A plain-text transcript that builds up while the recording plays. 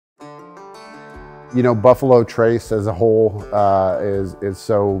You know, Buffalo Trace as a whole is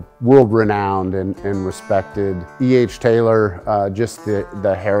so world-renowned and respected. E.H. Taylor, just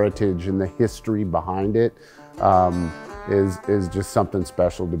the heritage and the history behind it is just something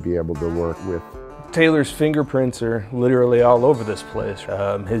special to be able to work with. Taylor's fingerprints are literally all over this place.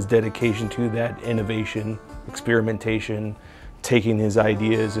 His dedication to that innovation, experimentation, taking his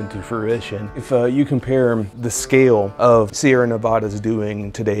ideas into fruition. If you compare the scale of Sierra Nevada's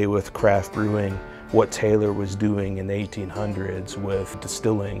doing today with craft brewing, what Taylor was doing in the 1800s with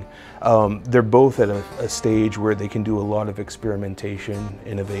distilling, they're both at a stage where they can do a lot of experimentation,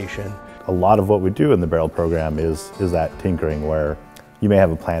 innovation. A lot of what we do in the barrel program is that tinkering, where you may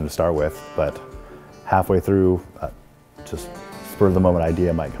have a plan to start with, but halfway through, just spur of the moment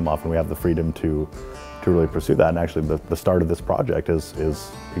idea might come off, and we have the freedom to really pursue that. And actually the start of this project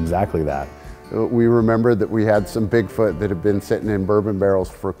is exactly that. We remembered that we had some Bigfoot that had been sitting in bourbon barrels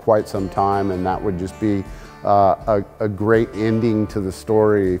for quite some time, and that would just be a great ending to the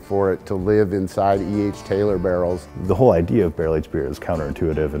story for it to live inside E.H. Taylor barrels. The whole idea of barrel-aged beer is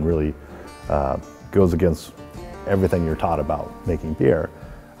counterintuitive and really goes against everything you're taught about making beer,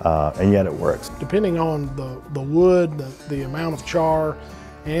 and yet it works. Depending on the wood, the amount of char,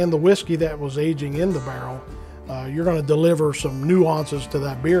 and the whiskey that was aging in the barrel, you're going to deliver some nuances to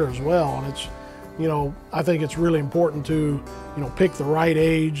that beer as well. And it's, you know, I think it's really important to, you know, pick the right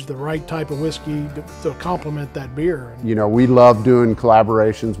age, the right type of whiskey to complement that beer. You know, we love doing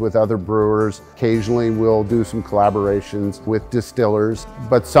collaborations with other brewers. Occasionally we'll do some collaborations with distillers,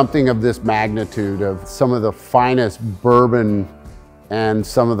 but something of this magnitude, of some of the finest bourbon and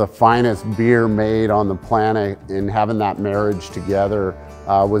some of the finest beer made on the planet, and having that marriage together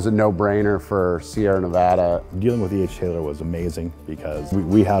was a no-brainer for Sierra Nevada. Dealing with E.H. Taylor was amazing because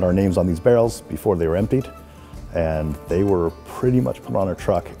we had our names on these barrels before they were emptied, and they were pretty much put on a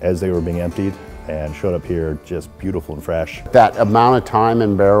truck as they were being emptied and showed up here just beautiful and fresh. That amount of time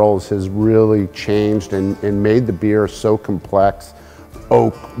in barrels has really changed and made the beer so complex.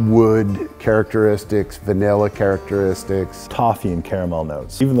 Oak, wood characteristics, vanilla characteristics. Toffee and caramel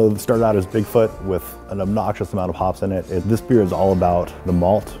notes. Even though it started out as Bigfoot with an obnoxious amount of hops in it, this beer is all about the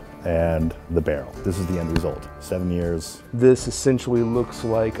malt and the barrel. This is the end result. 7 years. This essentially looks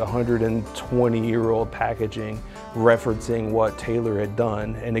like 120-year-old packaging referencing what Taylor had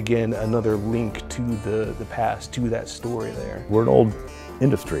done, and again, another link to the past, to that story there. We're an old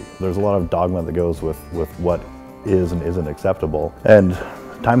industry. There's a lot of dogma that goes with what is and isn't acceptable. And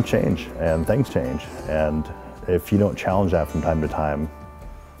times change and things change. And if you don't challenge that from time to time,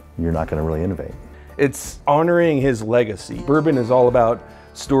 you're not going to really innovate. It's honoring his legacy. Bourbon is all about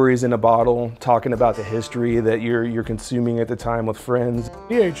stories in a bottle, talking about the history that you're consuming at the time with friends.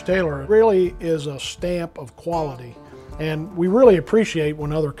 E.H. Taylor really is a stamp of quality, and we really appreciate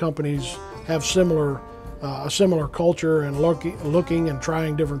when other companies have a similar culture and looking and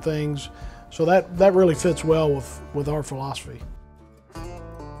trying different things. So that really fits well with our philosophy.